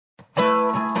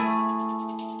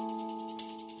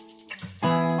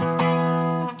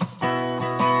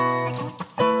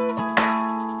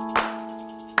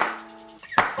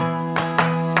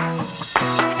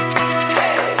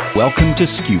Welcome to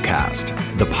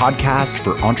SKUcast, the podcast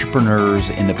for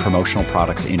entrepreneurs in the promotional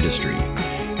products industry.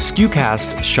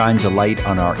 SKUcast shines a light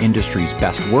on our industry's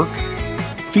best work,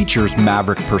 features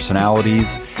maverick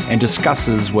personalities, and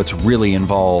discusses what's really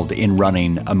involved in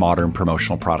running a modern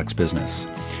promotional products business.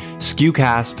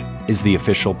 SKUcast is the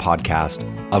official podcast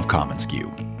of commonsku.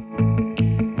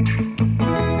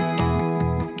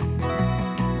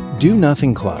 Do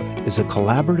Nothing Club is a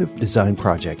collaborative design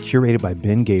project curated by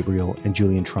Gabriel and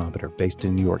Julian Trompeter based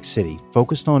in New York City,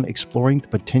 focused on exploring the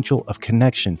potential of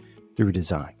connection through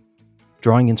design.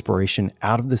 Drawing inspiration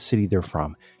out of the city they're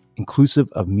from, inclusive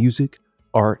of music,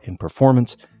 art, and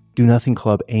performance, Do Nothing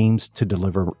Club aims to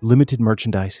deliver limited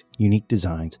merchandise, unique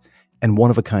designs, and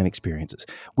one-of-a-kind experiences.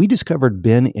 We discovered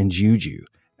Ben and Juju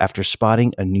after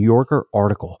spotting a New Yorker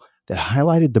article that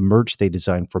highlighted the merch they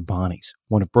designed for Bonnie's,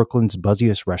 one of Brooklyn's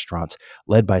buzziest restaurants,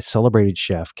 led by celebrated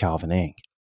chef Calvin Eng.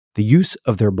 The use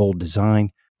of their bold design,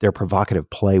 their provocative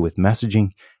play with messaging,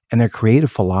 and their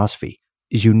creative philosophy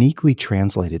is uniquely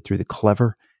translated through the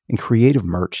clever and creative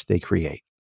merch they create.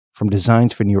 From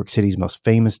designs for New York City's most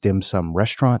famous dim sum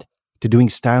restaurant to doing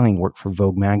styling work for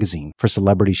Vogue magazine for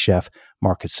celebrity chef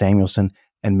Marcus Samuelsson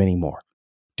and many more.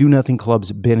 Do Nothing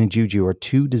Club's Ben and Juju are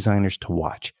two designers to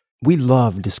watch. We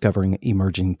love discovering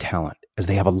emerging talent as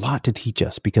they have a lot to teach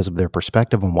us because of their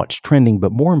perspective on what's trending,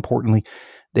 but more importantly,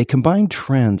 they combine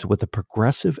trends with a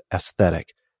progressive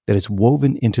aesthetic that is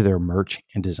woven into their merch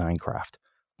and design craft.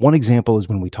 One example is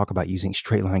when we talk about using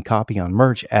straight line copy on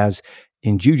merch as,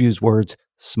 in Juju's words,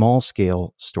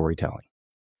 small-scale storytelling.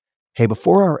 Hey,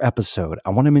 before our episode,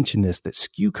 I want to mention this, that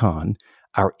SKUCon,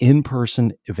 our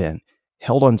in-person event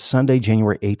held on Sunday,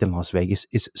 January 8th in Las Vegas,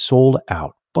 is sold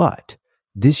out. But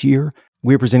this year,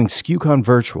 we are presenting SKUCon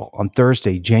Virtual on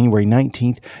Thursday, January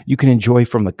 19th. You can enjoy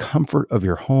from the comfort of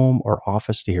your home or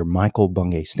office to hear Michael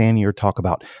Bungay-Stanier talk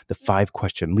about the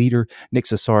 5-question leader, Nick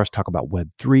Cesaris talk about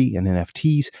Web3 and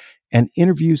NFTs, and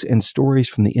interviews and stories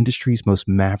from the industry's most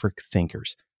maverick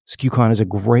thinkers. SKUCon is a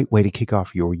great way to kick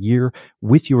off your year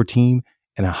with your team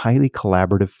in a highly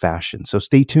collaborative fashion. So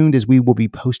stay tuned as we will be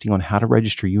posting on how to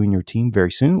register you and your team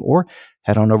very soon, or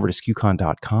head on over to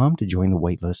SKUCon.com to join the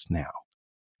waitlist now.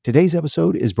 Today's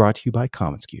episode is brought to you by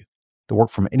commonsku, the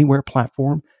work from anywhere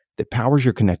platform that powers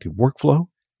your connected workflow,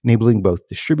 enabling both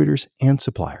distributors and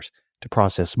suppliers to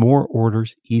process more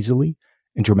orders easily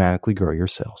and dramatically grow your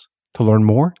sales. To learn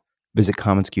more, visit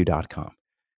commonsku.com.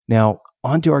 Now,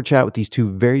 on to our chat with these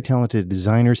two very talented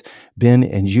designers, Ben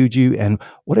and Juju. And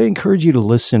what I encourage you to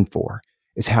listen for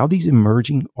is how these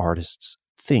emerging artists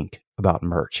think about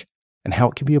merch and how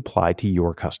it can be applied to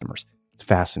your customers. It's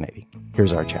fascinating.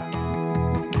 Here's our chat.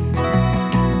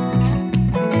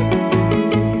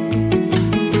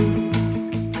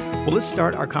 Well, let's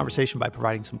start our conversation by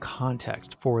providing some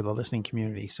context for the listening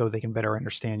community so they can better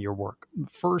understand your work.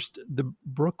 First, the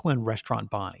Brooklyn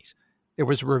restaurant Bonnie's. There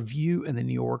was a review in the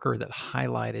New Yorker that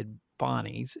highlighted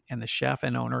Bonnie's and the chef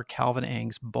and owner Calvin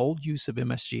Eng's bold use of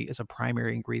MSG as a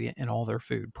primary ingredient in all their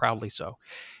food, proudly so.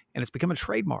 And it's become a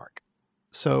trademark.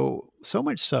 So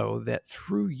much so that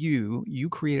through you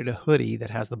created a hoodie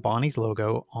that has the Bonnie's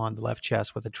logo on the left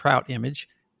chest with a trout image,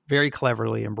 very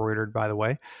cleverly embroidered, by the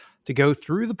way, to go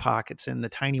through the pockets and the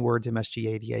tiny words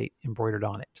MSG88 embroidered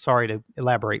on it. Sorry to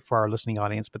elaborate for our listening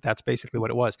audience, but that's basically what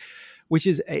it was, which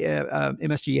is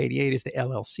MSG88 is the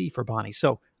LLC for Bonnie.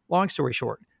 So long story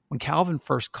short, when Calvin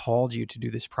first called you to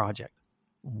do this project,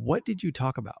 what did you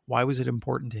talk about? Why was it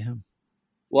important to him?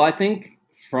 Well, I think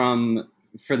from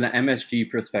the MSG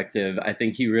perspective, I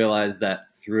think he realized that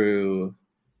through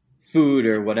food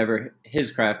or whatever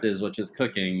his craft is, which is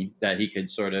cooking, that he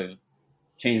could sort of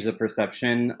change the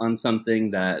perception on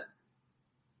something that,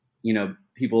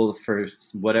 people for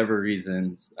whatever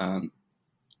reasons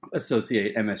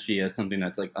associate MSG as something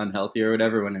that's like unhealthy or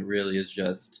whatever, when it really is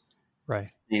just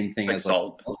right same thing like as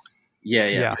salt.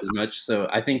 Yeah, pretty much. So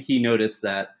I think he noticed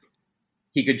that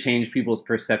he could change people's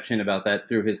perception about that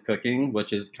through his cooking,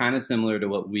 which is kind of similar to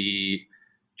what we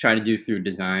try to do through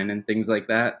design and things like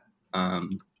that.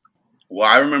 Well,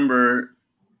 I remember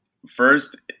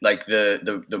first, like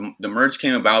the merch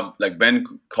came about. Like Ben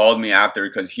called me after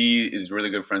because he is really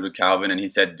good friends with Calvin, and he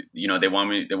said, they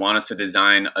want us to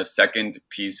design a second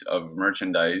piece of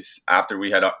merchandise after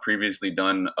we had previously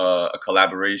done a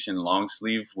collaboration long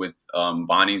sleeve with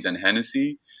Bonnie's and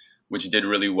Hennessy, which did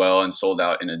really well and sold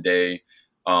out in a day.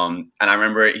 And I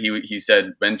remember he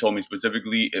said, Ben told me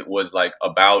specifically it was like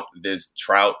about this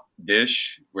trout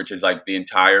dish, which is like the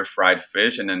entire fried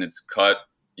fish, and then it's cut,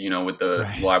 with the,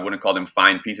 right. Well, I wouldn't call them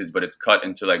fine pieces, but it's cut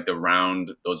into like those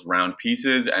round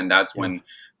pieces. And that's when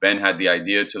Ben had the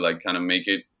idea to like kind of make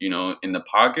it, in the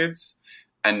pockets.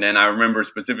 And then I remember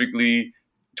specifically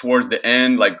towards the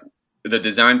end, like the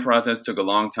design process took a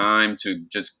long time to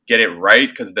just get it right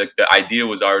because the idea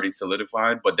was already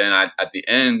solidified. But then at the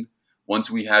end, once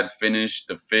we had finished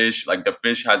the fish, like the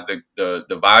fish has the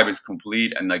vibe is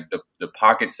complete and like the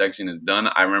pocket section is done.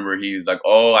 I remember he's like,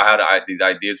 oh, I had these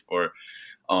ideas for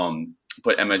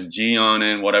put MSG on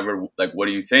it, whatever. Like, what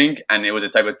do you think? And it was a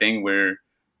type of thing where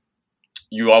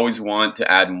you always want to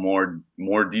add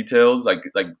more details. Like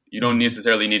you don't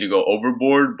necessarily need to go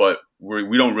overboard, but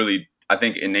we don't really. I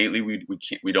think innately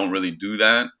we don't really do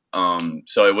that.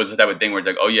 So it was the type of thing where it's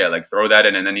like, oh yeah, like throw that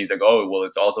in, and then he's like, oh well,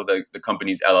 it's also the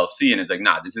company's LLC, and it's like,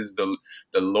 nah, this is the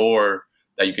lore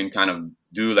that you can kind of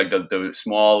do, like the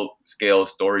small scale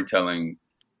storytelling.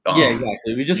 Yeah,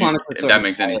 exactly. We just wanted to if that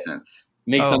makes any sense.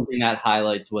 Make something that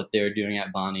highlights what they're doing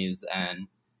at Bonnie's, and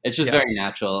it's just very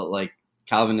natural. Like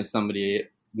Calvin is somebody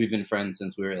we've been friends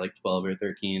since we were like 12 or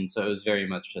 13, so it was very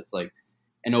much just like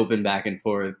an open back and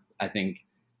forth. I think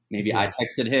maybe I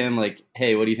texted him like,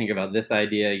 hey, what do you think about this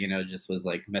idea? You know, just was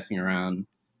like messing around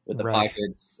with the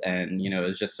pockets, and it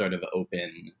was just sort of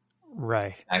open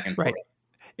back and forth.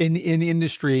 In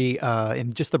industry,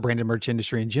 in just the branded merch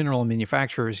industry in general, and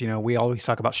manufacturers, we always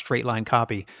talk about straight line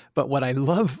copy. But what I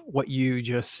love what you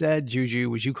just said, Juju,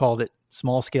 was you called it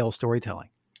small scale storytelling,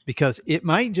 because it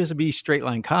might just be straight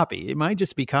line copy. It might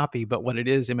just be copy, but what it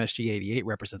is, MSG 88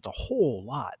 represents a whole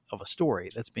lot of a story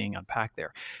that's being unpacked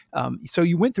there. So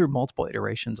you went through multiple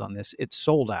iterations on this. It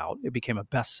sold out. It became a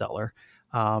bestseller.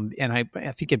 And I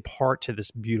think in part to this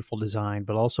beautiful design,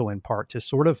 but also in part to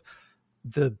sort of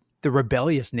the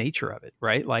rebellious nature of it,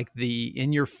 right? Like the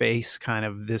in your face kind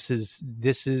of, this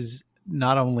is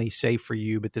not only safe for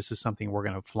you, but this is something we're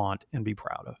going to flaunt and be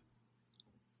proud of.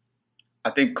 I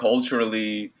think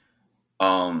culturally,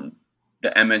 the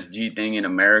MSG thing in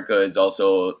America is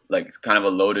also like, it's kind of a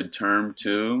loaded term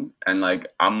too. And like,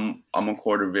 I'm a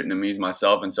quarter Vietnamese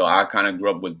myself. And so I kind of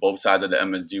grew up with both sides of the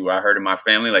MSG, where I heard in my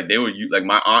family, like they would like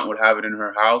my aunt would have it in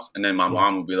her house. And then my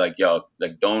mom would be like, yo,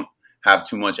 like don't have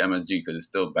too much MSG because it's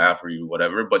still bad for you,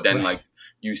 whatever. But then like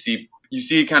you see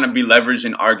it kind of be leveraged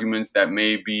in arguments that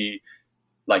may be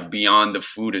like beyond the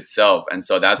food itself. And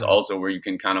so that's also where you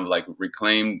can kind of like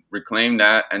reclaim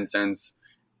that. And since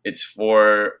it's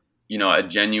for, a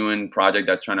genuine project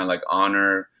that's trying to like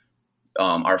honor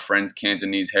our friends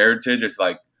Cantonese heritage, it's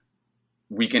like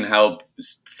we can help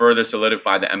further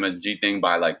solidify the MSG thing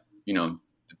by like,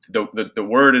 the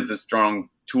word is a strong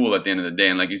tool at the end of the day.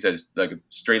 And like you said, it's like a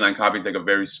straight line copy. It's like a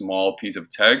very small piece of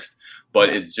text, but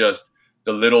it's just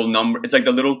the little number. It's like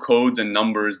the little codes and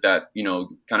numbers that,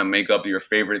 kind of make up your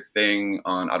favorite thing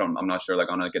on, I'm not sure, like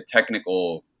on like a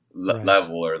technical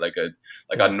level, or like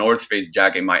a North Face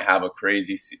jacket might have a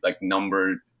crazy like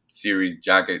numbered series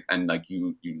jacket. And like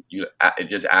you it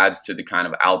just adds to the kind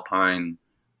of alpine,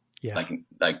 like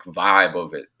vibe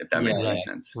of it, if that makes any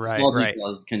sense. Small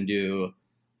details can do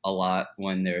a lot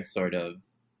when there's sort of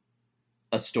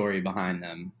a story behind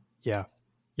them. Yeah.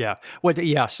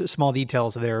 Small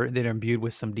details that are imbued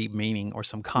with some deep meaning or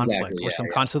some conflict or some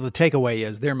conflict. So the takeaway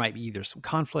is there might be either some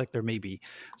conflict, there may be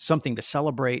something to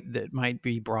celebrate that might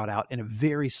be brought out in a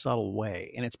very subtle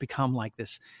way. And it's become like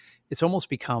this, it's almost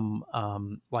become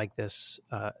like this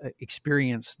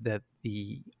experience that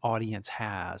the audience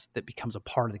has that becomes a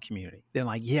part of the community. They're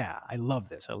like, yeah, I love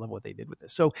this. I love what they did with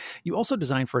this. So you also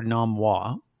designed for Nam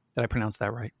Hoa. Did I pronounce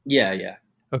that right? Yeah.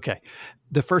 Okay.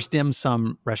 The first dim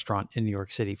sum restaurant in New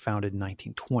York City, founded in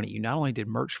 1920. You not only did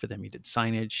merch for them, you did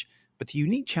signage, but the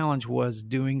unique challenge was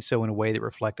doing so in a way that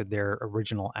reflected their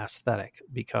original aesthetic.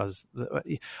 Because,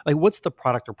 what's the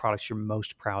product or products you're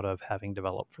most proud of having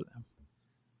developed for them?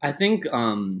 I think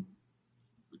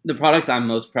the products I'm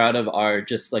most proud of are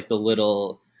just like the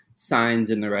little signs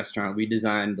in the restaurant. We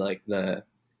designed like the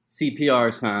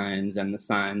CPR signs and the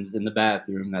signs in the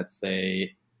bathroom that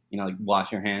say, like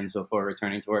wash your hands before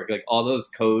returning to work. Like all those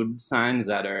code signs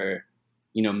that are,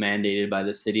 mandated by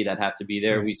the city that have to be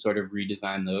there. We sort of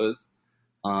redesigned those.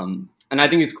 And I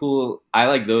think it's cool. I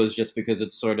like those just because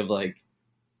it's sort of like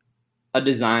a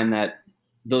design that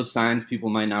those signs people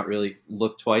might not really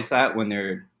look twice at when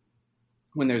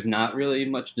there's not really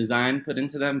much design put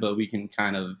into them, but we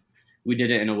did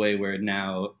it in a way where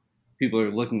now people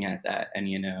are looking at that. And,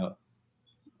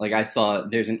 like I saw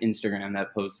there's an Instagram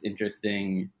that posts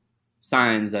interesting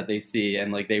signs that they see,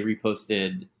 and like they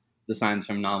reposted the signs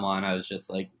from Nam Hoa, and I was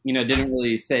just like, didn't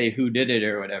really say who did it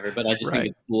or whatever, but I just think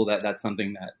it's cool that that's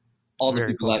something that all the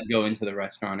people that go into the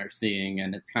restaurant are seeing,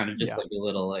 and it's kind of just like a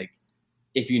little like,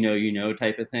 if you know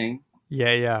type of thing.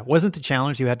 Yeah, yeah. Wasn't the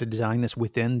challenge you had to design this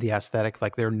within the aesthetic?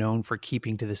 Like they're known for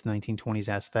keeping to this 1920s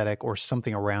aesthetic or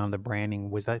something around the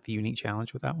branding. Was that the unique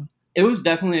challenge with that one? It was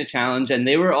definitely a challenge, and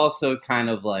they were also kind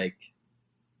of like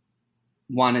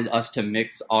wanted us to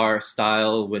mix our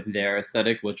style with their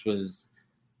aesthetic, which is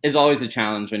always a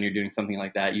challenge when you're doing something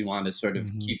like that. You want to sort of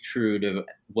keep true to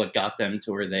what got them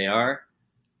to where they are.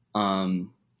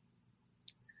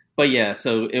 But yeah,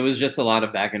 so it was just a lot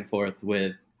of back and forth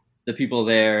with the people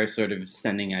there sort of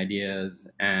sending ideas,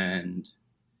 and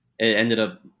it ended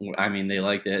up, I mean, they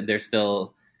liked it. They're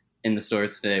still in the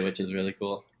stores today, which is really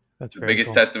cool. That's the biggest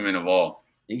cool. testament of all.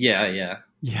 Yeah.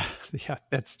 Yeah.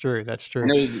 That's true. That's true.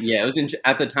 And it was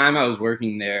at the time I was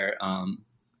working there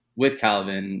with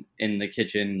Calvin in the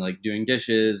kitchen, like doing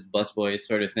dishes, busboy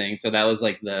sort of thing. So that was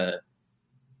like the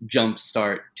jump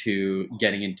start to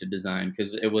getting into design,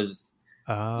 because it was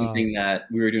something that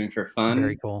we were doing for fun.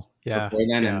 Very cool. Yeah. Before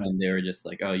then, and then they were just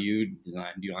like, "Oh, you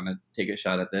designed. Do you want to take a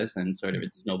shot at this?" And sort of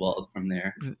it snowballed from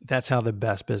there. That's how the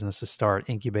best businesses start,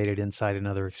 incubated inside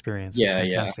another experience. That's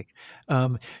fantastic.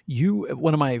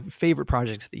 One of my favorite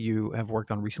projects that you have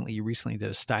worked on recently, you recently did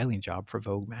a styling job for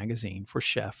Vogue magazine for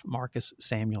chef Marcus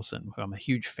Samuelson, who I'm a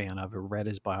huge fan of. I read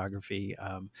his biography,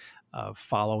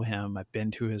 follow him. I've been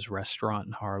to his restaurant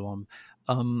in Harlem.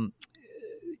 Tell me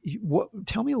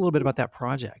a little bit about that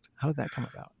project. How did that come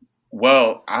about?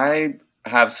 Well, I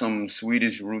have some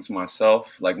Swedish roots myself.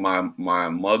 Like my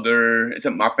mother,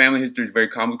 my family history is very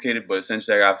complicated, but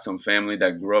essentially I have some family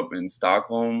that grew up in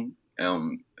Stockholm.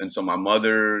 And so my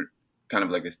mother kind of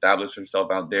like established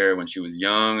herself out there when she was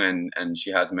young, and she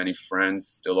has many friends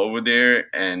still over there,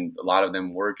 and a lot of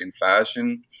them work in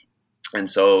fashion. And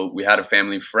so we had a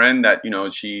family friend that,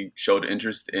 she showed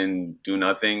interest in Do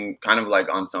Nothing, kind of like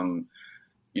on some,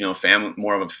 family,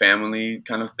 more of a family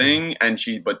kind of thing.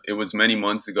 But it was many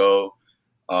months ago.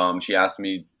 She asked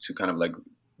me to kind of like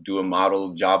do a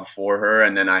model job for her.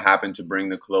 And then I happened to bring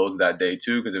the clothes that day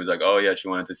too, because it was like, oh yeah, she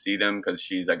wanted to see them because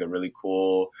she's like a really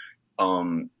cool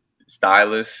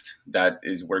stylist that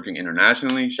is working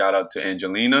internationally. Shout out to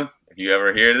Angelina. If you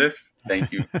ever hear this,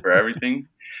 thank you for everything.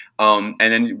 And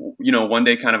then, one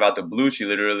day kind of out the blue, she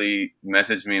literally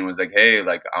messaged me and was like, hey,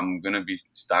 like, I'm going to be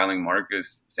styling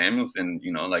Marcus Samuelson,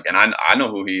 and I know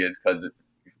who he is, because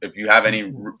if you have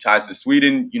any ties to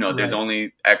Sweden, there's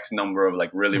only X number of like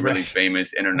really, really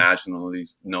famous internationally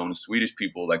known Swedish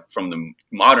people, like from the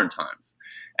modern times.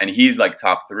 And he's like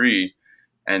top 3.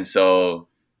 And so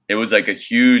it was like a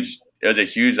huge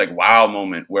like wow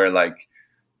moment where like,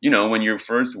 when you're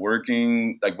first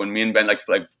working, like when me and Ben, like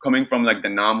coming from like the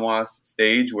Namwas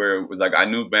stage where it was like, I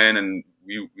knew Ben and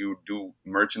we would do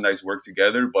merchandise work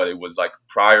together, but it was like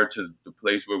prior to the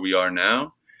place where we are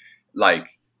now,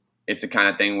 like it's the kind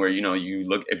of thing where, you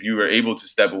look, if you were able to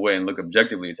step away and look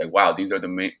objectively, it's like, wow, these are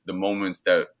the moments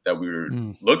that we were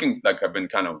looking, like I've been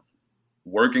kind of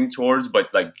working towards,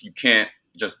 but like you can't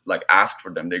just like ask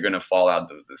for them. They're going to fall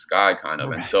out of the sky kind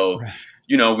of. And so,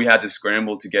 we had to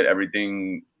scramble to get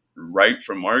everything right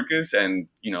for Marcus. And,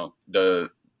 I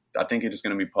think it is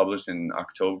going to be published in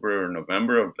October or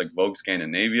November of like Vogue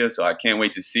Scandinavia. So I can't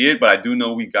wait to see it. But I do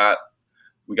know we got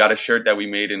a shirt that we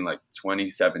made in like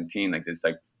 2017, like this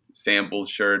like sample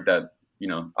shirt that,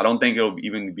 I don't think it'll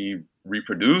even be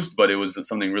reproduced, but it was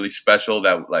something really special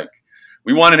that like,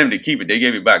 we wanted him to keep it. They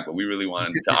gave it back, but we really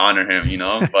wanted to honor him,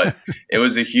 But it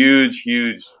was a huge,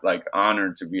 huge like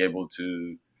honor to be able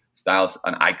to style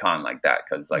an icon like that,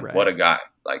 because like what a guy!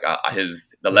 Like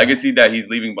the legacy that he's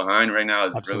leaving behind right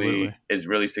now is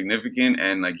really significant,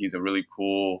 and like he's a really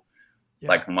cool,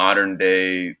 like modern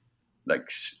day, like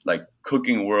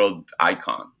cooking world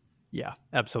icon. Yeah,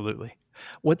 absolutely.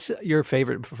 What's your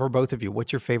favorite, for both of you,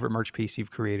 what's your favorite merch piece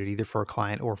you've created either for a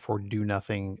client or for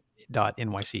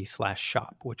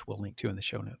donothing.nyc/shop, which we'll link to in the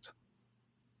show notes?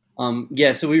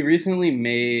 So we recently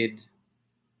made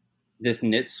this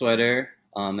knit sweater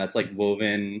that's like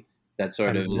woven, that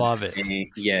sort of love it.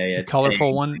 It's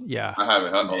colorful one. Yeah. I have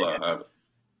it. I have it.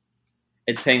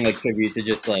 It's paying like tribute to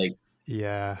just like,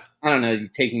 I don't know,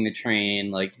 taking the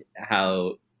train, like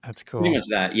how that's cool. Pretty much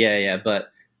that. Yeah. But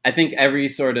I think every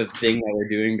sort of thing that we're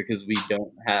doing, because we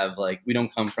don't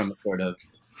come from a sort of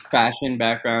fashion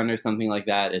background or something like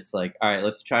that. It's like, all right,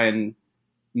 let's try and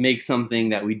make something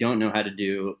that we don't know how to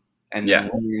do, and then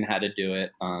learn how to do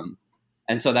it.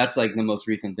 And so that's like the most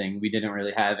recent thing. We didn't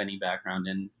really have any background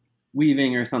in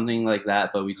weaving or something like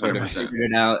that, but we sort of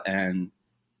figured it out, and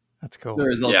that's cool. The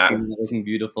results came looking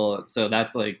beautiful. So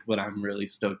that's like what I'm really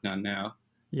stoked on now.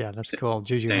 Yeah, that's cool.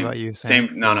 Juju, how about you? Same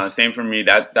for me.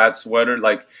 That sweater,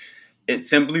 like, it's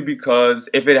simply because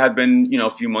if it had been,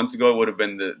 a few months ago, it would have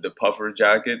been the puffer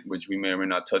jacket, which we may or may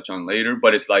not touch on later.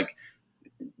 But it's like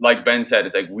like Ben said,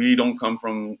 it's like we don't come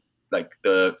from like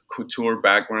the couture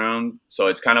background, so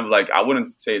it's kind of like, I wouldn't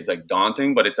say it's like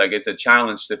daunting, but it's like it's a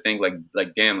challenge to think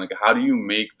like damn, like how do you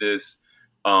make this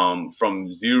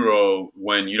from zero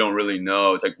when you don't really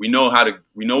know? It's like we know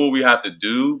what we have to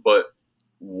do, but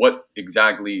what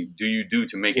exactly do you do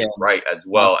to make it right as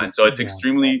well? And so it's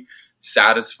extremely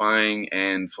satisfying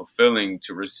and fulfilling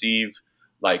to receive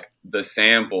like the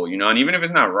sample, you know, and even if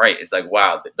it's not right, it's like,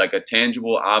 wow, like a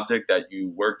tangible object that you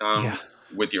worked on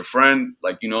with your friend,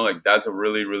 like, you know, like that's a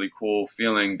really, really cool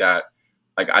feeling that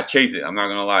like I chase it. I'm not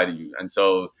gonna lie to you. And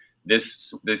so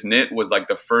this knit was like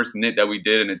the first knit that we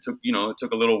did, and it took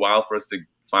a little while for us to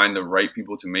find the right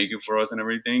people to make it for us and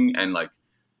everything, and like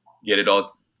get it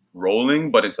all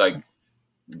rolling. But it's like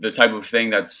the type of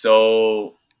thing that's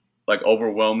so like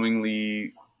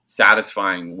overwhelmingly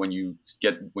satisfying when you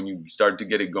start to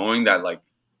get it going, that like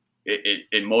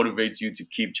it motivates you to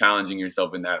keep challenging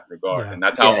yourself in that regard. And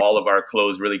that's how all of our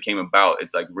clothes really came about.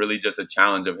 It's like really just a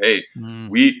challenge of, hey,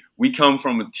 we come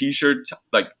from a t-shirt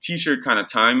kind of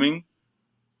timing,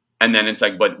 and then it's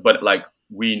like but like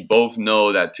we both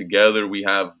know that together we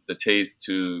have the taste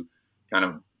to kind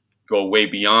of go way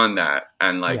beyond that,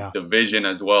 and like the vision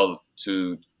as well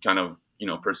to kind of, you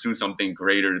know, pursue something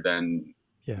greater than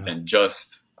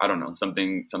just, I don't know,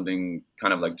 something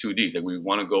kind of like 2D. Like we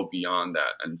want to go beyond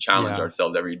that and challenge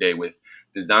ourselves every day with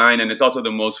design. And it's also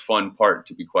the most fun part,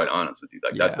 to be quite honest with you.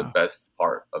 Like that's the best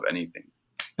part of anything.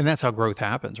 And that's how growth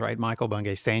happens, right? Michael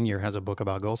Bungay-Stanier has a book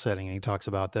about goal setting, and he talks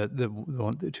about the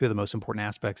two of the most important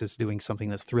aspects is doing something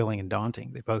that's thrilling and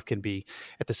daunting. They both can be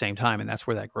at the same time, and that's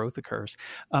where that growth occurs.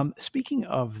 Speaking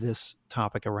of this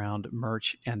topic around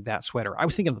merch and that sweater, I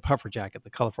was thinking of the puffer jacket, the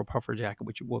colorful puffer jacket,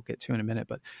 which we'll get to in a minute.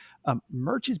 But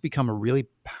merch has become a really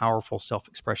powerful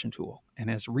self-expression tool and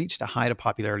has reached a height of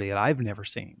popularity that I've never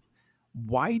seen.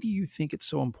 Why do you think it's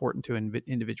so important to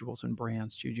individuals and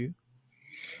brands, Juju?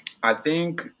 I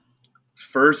think,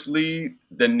 firstly,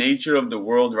 the nature of the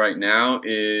world right now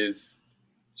is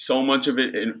so much of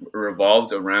it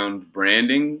revolves around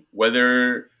branding,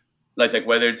 whether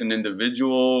it's an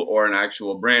individual or an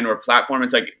actual brand or platform.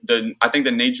 It's like I think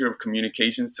the nature of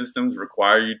communication systems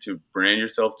require you to brand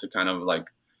yourself to kind of like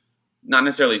not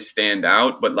necessarily stand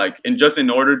out, but like in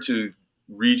order to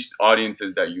reach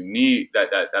audiences that you need,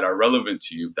 that are relevant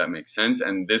to you, if that makes sense.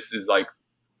 And this is like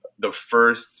the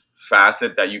first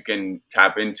facet that you can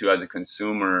tap into as a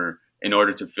consumer in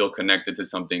order to feel connected to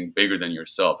something bigger than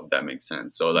yourself, if that makes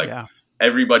sense. So like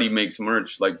everybody makes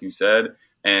merch, like you said,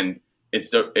 and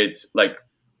it's like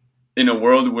in a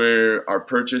world where our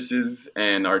purchases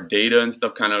and our data and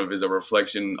stuff kind of is a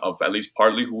reflection of at least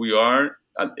partly who we are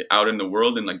out in the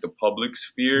world in like the public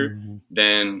sphere,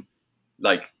 then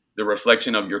like the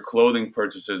reflection of your clothing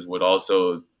purchases would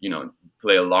also, you know,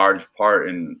 play a large part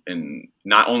in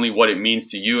not only what it means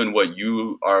to you and what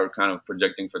you are kind of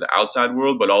projecting for the outside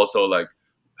world, but also like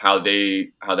how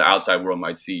the outside world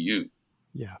might see you.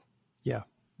 Yeah. Yeah.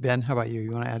 Ben, how about you?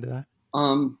 You want to add to that?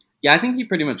 Yeah, I think you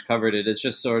pretty much covered it. It's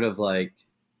just sort of like,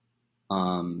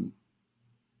 you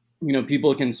know,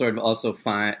 people can sort of also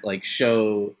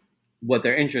show what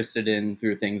they're interested in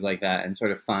through things like that, and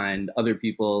sort of find other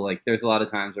people. Like there's a lot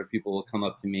of times where people will come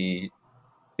up to me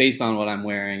based on what I'm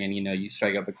wearing, and, you know, you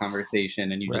strike up a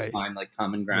conversation and you just find like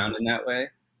common ground in that way.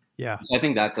 Yeah. So I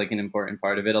think that's like an important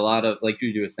part of it. A lot of, like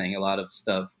Juju was saying, a lot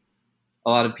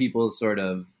of people's sort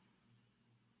of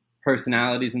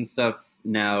personalities and stuff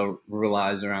now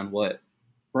relies around what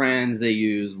brands they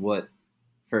use, what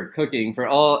for cooking,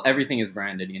 everything is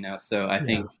branded, you know? So I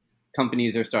think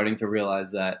companies are starting to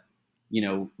realize that, you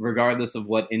know, regardless of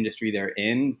what industry they're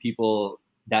in, people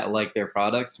that like their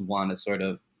products want to sort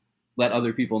of let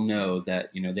other people know that,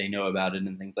 you know, they know about it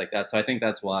and things like that. So I think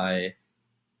that's why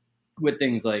with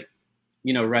things like,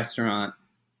 you know, restaurant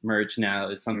merch now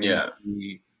is something that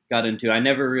we got into. I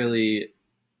never really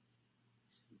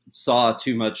saw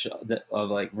too much of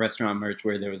like restaurant merch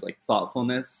where there was like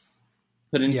thoughtfulness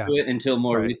put into it until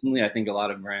more recently. I think a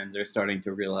lot of brands are starting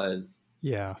to realize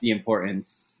the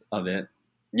importance of it.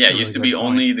 Yeah, it used to be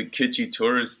only the kitschy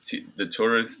tourist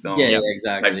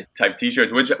exactly type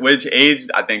T-shirts, which aged.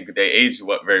 I think they aged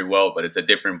very well, but it's a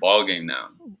different ball game now.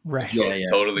 Right,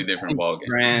 totally different ball game.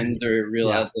 Brands are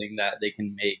realizing that they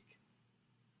can make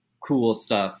cool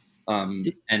stuff,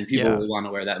 and people will want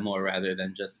to wear that more rather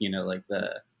than just, you know, like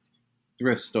the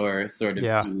thrift store sort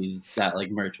of tease that like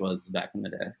merch was back in the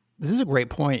day. This is a great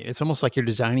point. It's almost like you're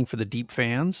designing for the deep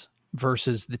fans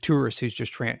versus the tourist who's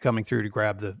just coming through to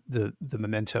grab the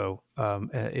memento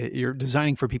you're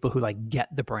designing for people who like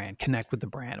get the brand, connect with the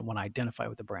brand, and want to identify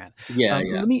with the brand. Yeah,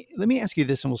 Let me ask you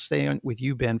this, and we'll stay on with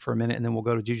you, Ben, for a minute, and then we'll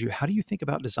go to Juju. How do you think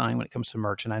about design when it comes to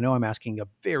merch? And I know I'm asking a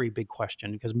very big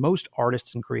question because most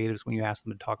artists and creatives, when you ask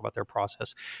them to talk about their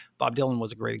process, Bob Dylan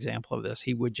was a great example of this.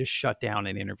 He would just shut down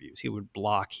in interviews. He would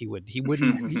block. He wouldn't,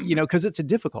 because it's a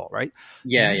difficult, right?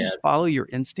 Yeah, do you just follow your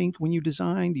instinct when you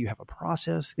design? Do you have a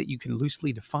process that you can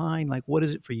loosely define? Like, what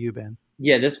is it for you, Ben?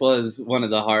 Yeah, this was one of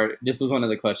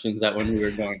the questions that when we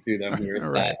were going through them, we were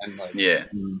sat and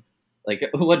like,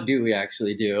 what do we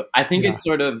actually do? I think it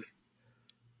sort of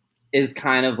is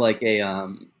kind of like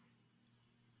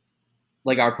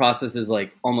like our process is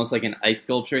like almost like an ice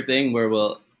sculpture thing where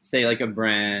we'll say like a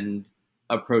brand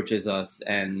approaches us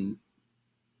and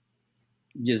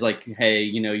is like, hey,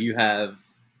 you have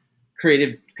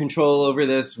creative control over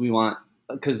this. We want,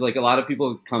 because like a lot of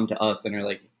people come to us and are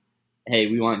like, hey,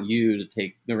 we want you to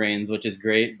take the reins, which is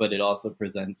great, but it also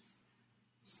presents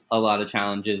a lot of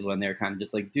challenges when they're kind of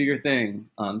just like, do your thing.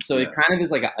 It kind of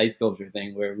is like an ice sculpture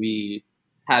thing where we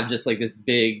have just like this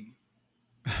big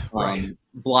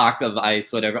block of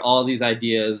ice, whatever, all these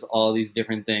ideas, all these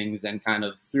different things, and kind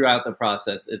of throughout the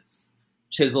process, it's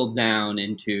chiseled down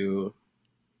into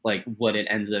like what it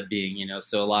ends up being,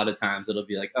 So a lot of times it'll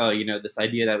be like, oh, this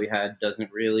idea that we had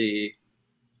doesn't really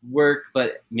work,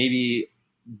 but maybe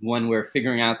when we're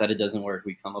figuring out that it doesn't work,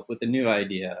 we come up with a new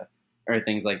idea or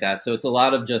things like that. So it's a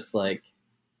lot of just like,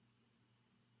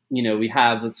 we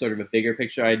have sort of a bigger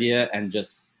picture idea and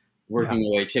just working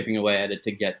away, chipping away at it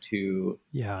to get to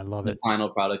I love the final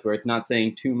product where it's not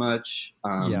saying too much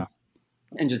and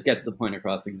just gets the point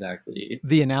across exactly.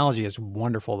 The analogy is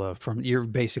wonderful though. You're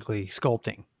basically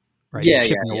sculpting, right? Yeah,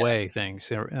 you're chipping away things.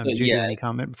 Juju, any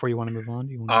comment before you want to move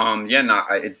on?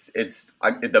 It's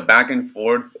the back and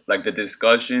forth, like the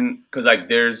discussion, because like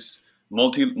there's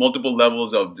multiple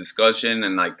levels of discussion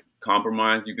and like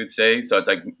compromise, you could say. So it's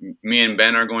like me and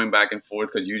Ben are going back and forth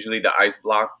because usually the ice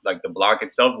block, like the block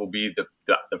itself, will be the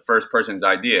first person's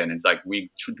idea, and it's like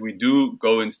we do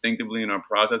go instinctively in our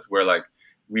process where like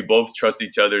we both trust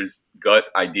each other's gut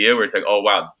idea, where it's like, oh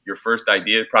wow, your first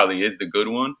idea probably is the good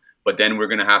one. But then we're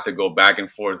going to have to go back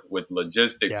and forth with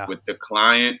logistics, with the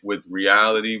client, with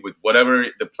reality, with whatever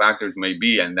the factors may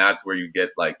be. And that's where you get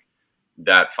like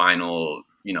that final,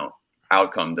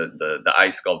 outcome, the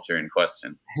ice sculpture in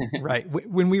question. Right.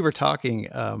 When we were talking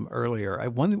earlier,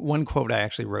 one quote I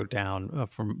actually wrote down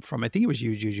from I think it was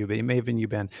you, Juju, but it may have been you,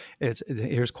 Ben.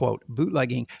 Here's quote: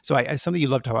 bootlegging. So something you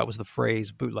love to talk about was the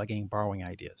phrase bootlegging, borrowing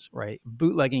ideas, right?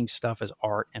 Bootlegging stuff as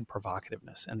art and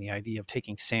provocativeness, and the idea of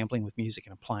taking sampling with music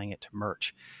and applying it to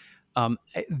merch.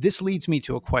 This leads me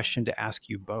to a question to ask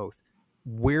you both.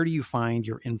 Where do you find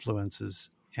your influences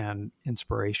and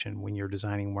inspiration when you're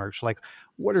designing merch? Like,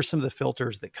 what are some of the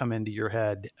filters that come into your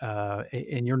head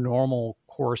in your normal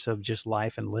course of just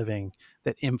life and living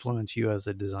that influence you as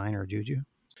a designer, Juju?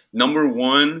 Number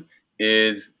one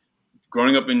is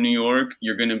growing up in New York.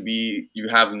 You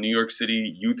have New York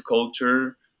City youth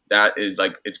culture that is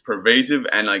like, it's pervasive,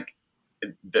 and like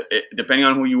depending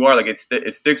on who you are, like it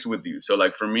sticks with you. So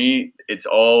like for me, it's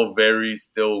all very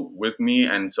still with me.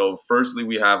 And so firstly,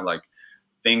 we have like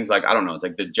things like, I don't know, it's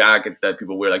like the jackets that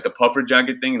people wear, like the puffer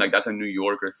jacket thing, like that's a New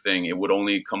Yorker thing. It would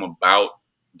only come about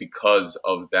because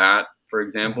of that, for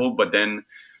example. But then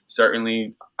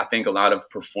certainly I think a lot of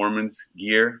performance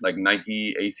gear, like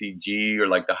Nike, ACG, or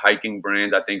like the hiking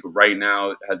brands, I think right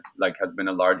now has been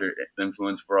a larger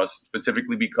influence for us,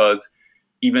 specifically because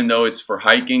even though it's for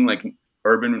hiking, like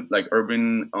urban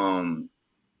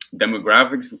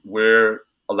demographics, wear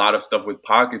a lot of stuff with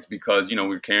pockets because,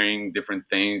 we're carrying different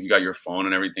things. You got your phone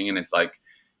and everything. And it's like,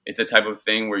 it's a type of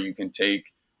thing where you can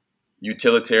take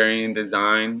utilitarian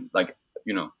design, like,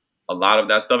 a lot of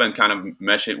that stuff, and kind of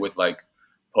mesh it with like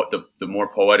the more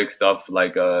poetic stuff,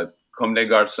 like Comme des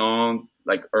Garçons,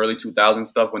 like early 2000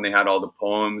 stuff when they had all the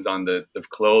poems on the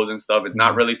clothes and stuff. It's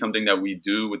not really something that we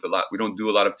do with we don't do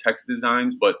a lot of text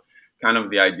designs, but kind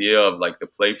of the idea of like the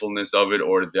playfulness of it,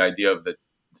 or the idea of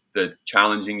the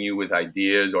challenging you with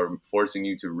ideas or forcing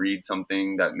you to read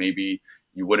something that maybe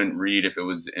you wouldn't read if it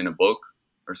was in a book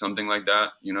or something like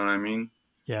that. You know what I mean?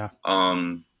 Yeah.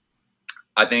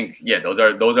 I think, those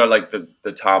are like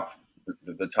the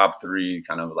top three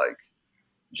kind of like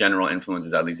general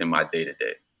influences, at least in my day to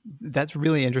day. That's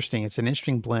really interesting. It's an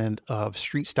interesting blend of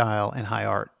street style and high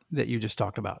art that you just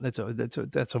talked about. That's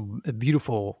a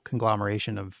beautiful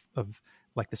conglomeration of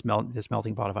like this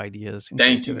melting pot of ideas.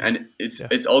 Thank you. And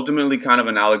it's ultimately kind of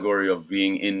an allegory of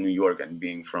being in New York and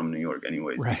being from New York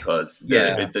anyways, right? Because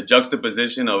the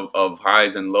juxtaposition of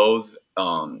highs and lows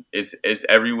is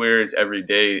everywhere, it's every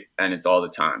day, and it's all the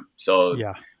time. So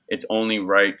it's only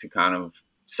right to kind of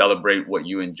celebrate what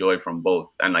you enjoy from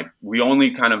both. And like, we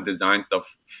only kind of design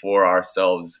stuff for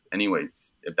ourselves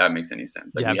anyways, if that makes any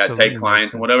sense. Like, Yeah, we had take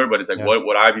clients and whatever, but it's like,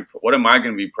 what am I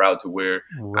going to be proud to wear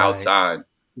outside?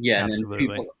 Yeah. And Absolutely.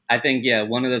 then people, I think,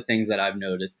 one of the things that I've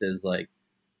noticed is like,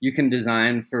 you can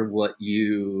design for what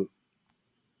you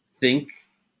think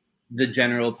the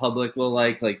general public will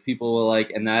like people will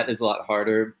like, and that is a lot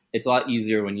harder. It's a lot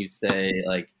easier when you say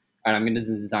like, all right, I'm going to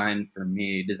design for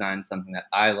me, design something that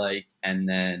I like, and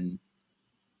then,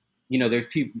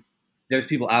 there's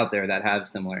people out there that have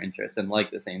similar interests and like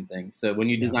the same thing. So when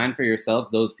you design for yourself,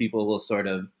 those people will sort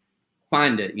of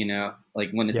find it,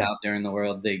 like when it's out there in the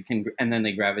world, they can, and then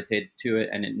they gravitate to it,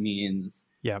 and it means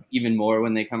even more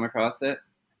when they come across it.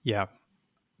 Yeah.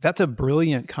 That's a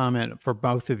brilliant comment for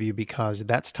both of you, because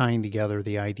that's tying together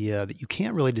the idea that you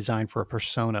can't really design for a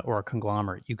persona or a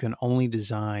conglomerate. You can only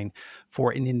design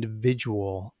for an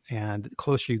individual, and the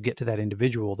closer you get to that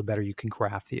individual, the better you can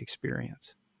craft the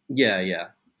experience. Yeah,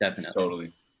 definitely.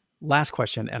 Totally. Last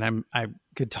question, and I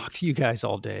could talk to you guys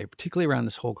all day, particularly around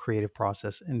this whole creative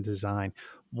process and design.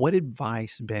 What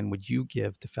advice, Ben, would you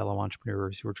give to fellow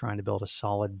entrepreneurs who are trying to build a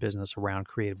solid business around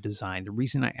creative design? The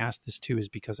reason I ask this too is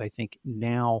because I think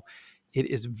now it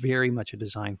is very much a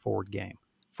design forward game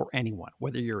for anyone,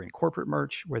 whether you're in corporate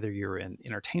merch, whether you're in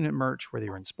entertainment merch, whether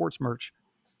you're in sports merch,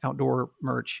 outdoor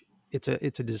merch. It's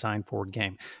a design forward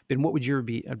game. Ben, what would your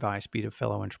advice be to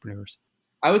fellow entrepreneurs?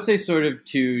 I would say sort of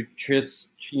to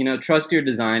trust your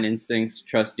design instincts,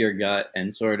 trust your gut,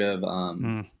 and sort of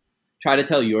try to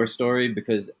tell your story,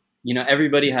 because,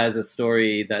 everybody has a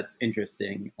story that's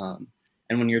interesting. And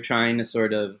when you're trying to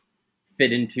sort of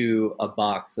fit into a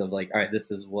box of like, all right, this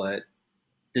is what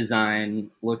design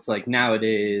looks like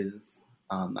nowadays,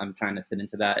 I'm trying to fit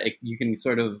into that. You can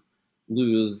sort of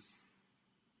lose,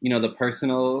 the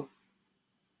personal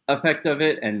effect of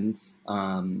it. And,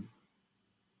 so,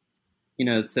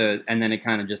 and then it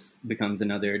kind of just becomes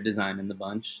another design in the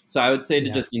bunch. So I would say to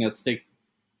just,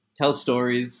 tell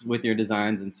stories with your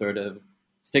designs and sort of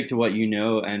stick to what you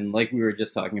know. And like we were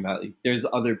just talking about, like, there's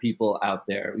other people out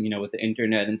there, with the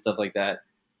internet and stuff like that.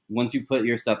 Once you put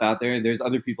your stuff out there, there's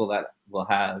other people that will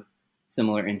have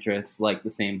similar interests, like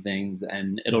the same things,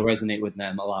 and it'll resonate with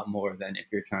them a lot more than if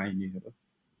you're trying to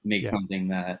make something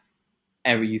that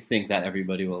you think that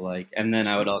everybody will like. And then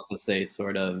I would also say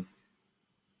sort of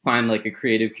find like a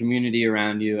creative community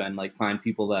around you, and like find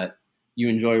people that you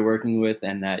enjoy working with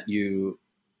and that you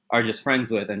are just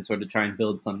friends with, and sort of try and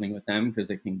build something with them, because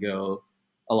it can go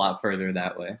a lot further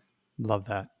that way. Love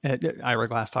that. Ira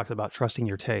Glass talks about trusting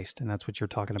your taste, and that's what you're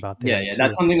talking about there. Yeah.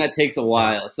 That's something that takes a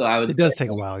while. So I would say, does take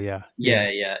a while. Yeah.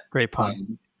 Great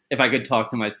point. If I could talk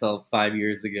to myself 5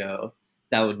 years ago,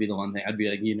 that would be the one thing I'd be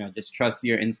like, just trust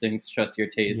your instincts, trust your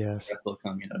taste. Yes. The rest will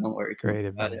come, don't worry. Great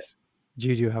advice.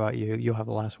 Juju, how about you? You'll have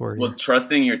the last word. Well,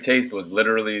 trusting your taste was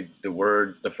literally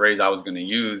the phrase I was going to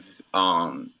use.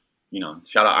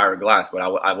 Shout out Ira Glass, but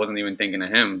I wasn't even thinking of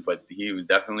him, but he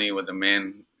was a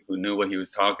man who knew what he was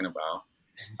talking about.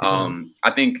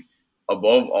 I think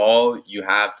above all, you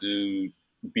have to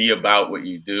be about what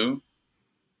you do,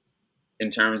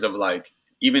 in terms of like,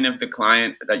 even if the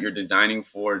client that you're designing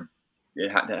for, it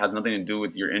has nothing to do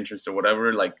with your interests or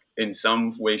whatever, like in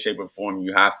some way, shape or form,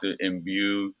 you have to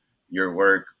imbue your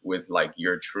work with like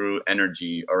your true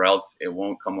energy, or else it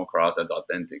won't come across as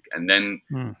authentic. And then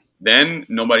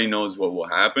nobody knows what will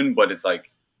happen. But it's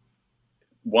like,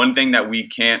 one thing that we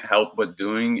can't help but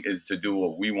doing is to do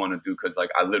what we want to do. Cause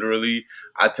like,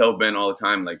 I tell Ben all the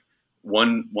time, like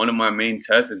one of my main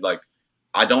tests is like,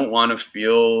 I don't want to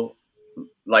feel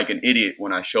like an idiot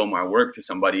when I show my work to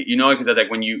somebody, because it's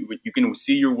like, when you can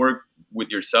see your work with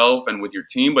yourself and with your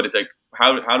team, but it's like,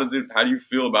 how do you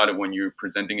feel about it when you're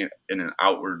presenting it in an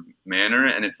outward manner?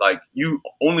 And it's like,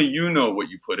 only you know what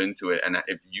you put into it, and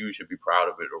if you should be proud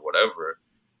of it or whatever.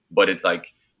 But it's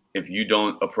like, if you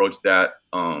don't approach that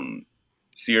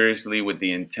seriously with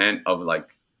the intent of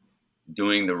like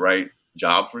doing the right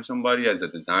job for somebody as a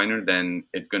designer, then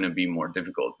it's going to be more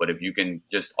difficult. But if you can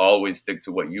just always stick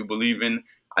to what you believe in,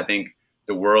 I think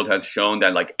the world has shown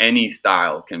that like any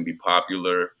style can be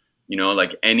popular,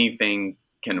 like anything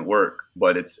can work,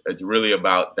 but it's really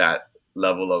about that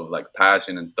level of like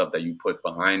passion and stuff that you put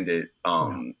behind it.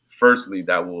 Firstly,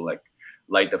 that will like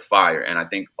light the fire. And I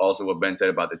think also what Ben said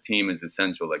about the team is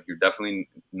essential. Like, you're definitely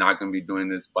not going to be doing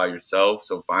this by yourself.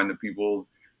 So find the people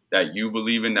that you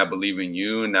believe in, that believe in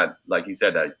you, and that, like he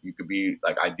said, that you could be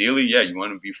like, ideally, you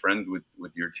want to be friends with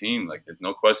your team. Like, there's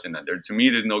no question that to me,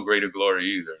 there's no greater glory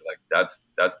either. Like, that's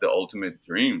the ultimate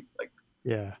dream. Like,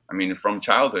 I mean, from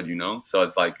childhood, so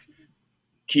it's like,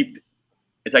 keep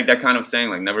it's like that kind of saying,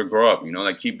 like, never grow up, you know,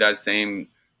 like keep that same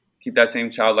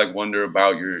childlike wonder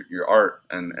about your art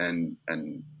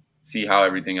and see how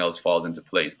everything else falls into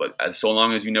place. But so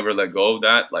long as you never let go of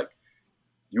that, like,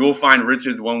 you will find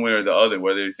riches one way or the other,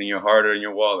 whether it's in your heart or in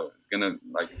your wallet. It's gonna,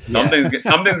 like,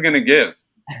 something's gonna give.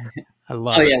 I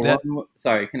love it. Yeah.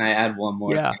 Sorry, can I add one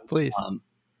more? Yeah, thing? please.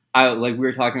 Like we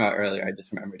were talking about earlier, I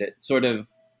just remembered it. Sort of,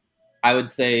 I would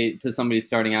say to somebody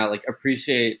starting out, like,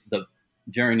 appreciate the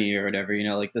journey or whatever, you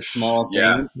know, like the small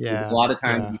things. Yeah. A lot of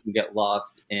times you can get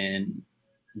lost in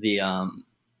the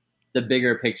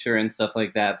bigger picture and stuff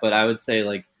like that. But I would say,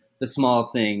 like, the small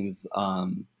things,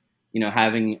 you know,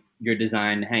 having your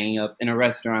design hanging up in a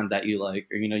restaurant that you like,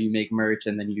 or, you know, you make merch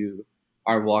and then you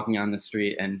are walking on the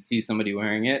street and see somebody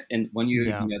wearing it. And when you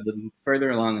know, the further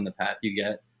along in the path you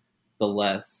get, the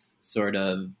less sort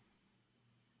of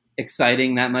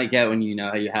exciting that might get when, you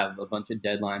know, you have a bunch of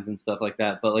deadlines and stuff like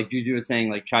that. But like Juju was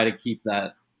saying, like, try to keep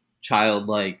that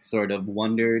childlike sort of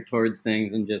wonder towards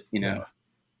things and just, you know,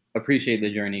 appreciate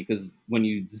the journey. Because when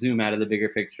you zoom out of the bigger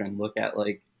picture and look at,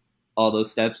 like, all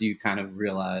those steps, you kind of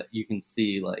realize, you can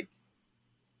see, like,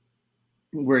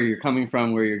 where you're coming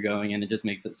from, where you're going, and it just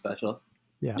makes it special.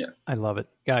 Yeah, I love it.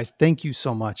 Guys, thank you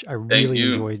so much. I really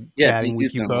enjoyed chatting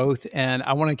with you both. And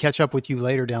I want to catch up with you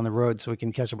later down the road so we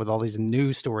can catch up with all these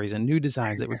new stories and new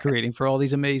designs that we're creating for all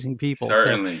these amazing people.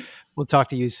 Certainly. So we'll talk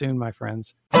to you soon, my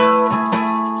friends.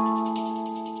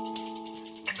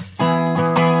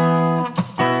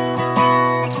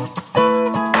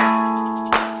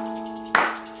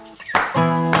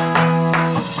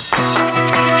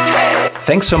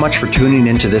 Thanks so much for tuning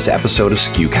into this episode of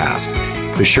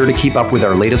SKUcast. Be sure to keep up with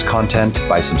our latest content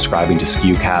by subscribing to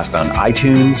SKUcast on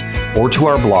iTunes or to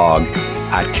our blog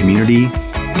at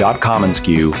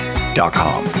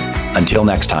community.commonsku.com. Until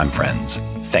next time, friends,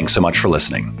 thanks so much for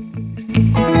listening.